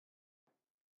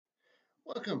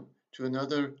Welcome to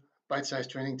another bite-sized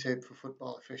training tape for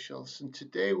football officials. And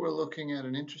today we're looking at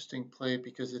an interesting play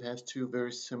because it has two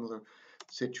very similar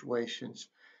situations.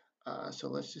 So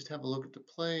let's just have a look at the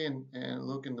play and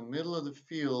look in the middle of the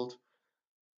field.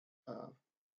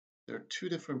 There are two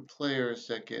different players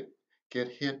that get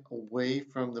hit away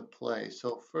from the play.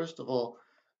 So first of all,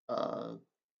 the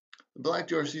black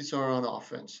jerseys are on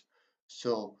offense.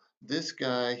 So this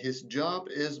guy, his job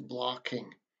is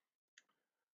blocking.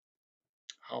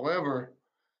 However,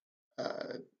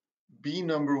 B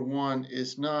number one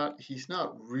is he's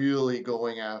not really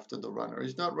going after the runner.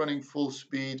 He's not running full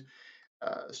speed.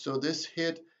 So this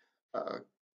hit uh,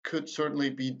 could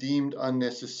certainly be deemed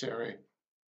unnecessary.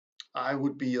 I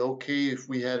would be okay if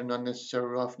we had an unnecessary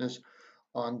roughness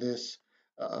on this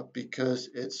because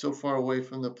it's so far away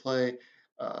from the play.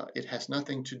 It has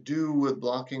nothing to do with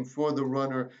blocking for the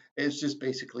runner. It's just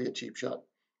basically a cheap shot.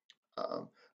 Um,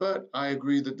 but I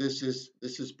agree that this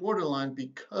is borderline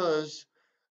because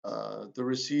the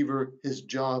receiver, his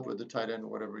job, or the tight end, or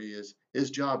whatever he is, his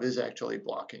job is actually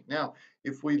blocking. Now,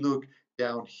 if we look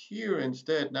down here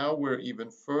instead, now we're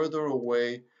even further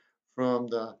away from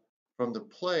the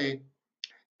play,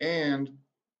 and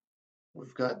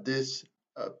we've got this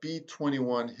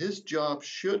B21. His job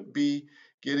should be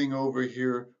getting over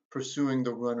here, pursuing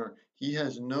the runner. He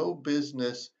has no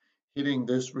business hitting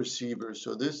this receiver,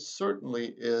 so this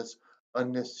certainly is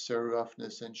unnecessary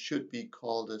roughness and should be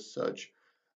called as such.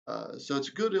 So it's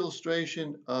a good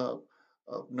illustration of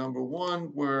number one,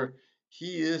 where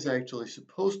he is actually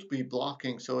supposed to be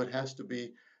blocking, so it has to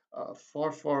be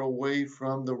far, far away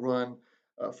from the run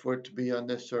for it to be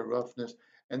unnecessary roughness.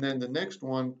 And then the next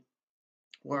one,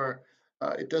 where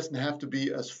it doesn't have to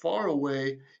be as far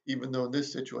away, even though in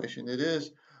this situation it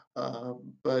is,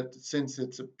 but since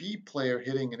it's a B player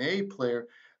hitting an A player,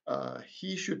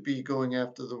 he should be going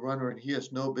after the runner, and he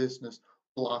has no business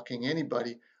blocking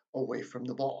anybody away from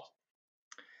the ball.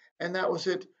 And that was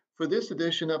it for this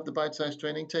edition of the Bite Size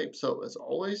Training Tape. So as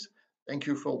always, thank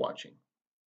you for watching.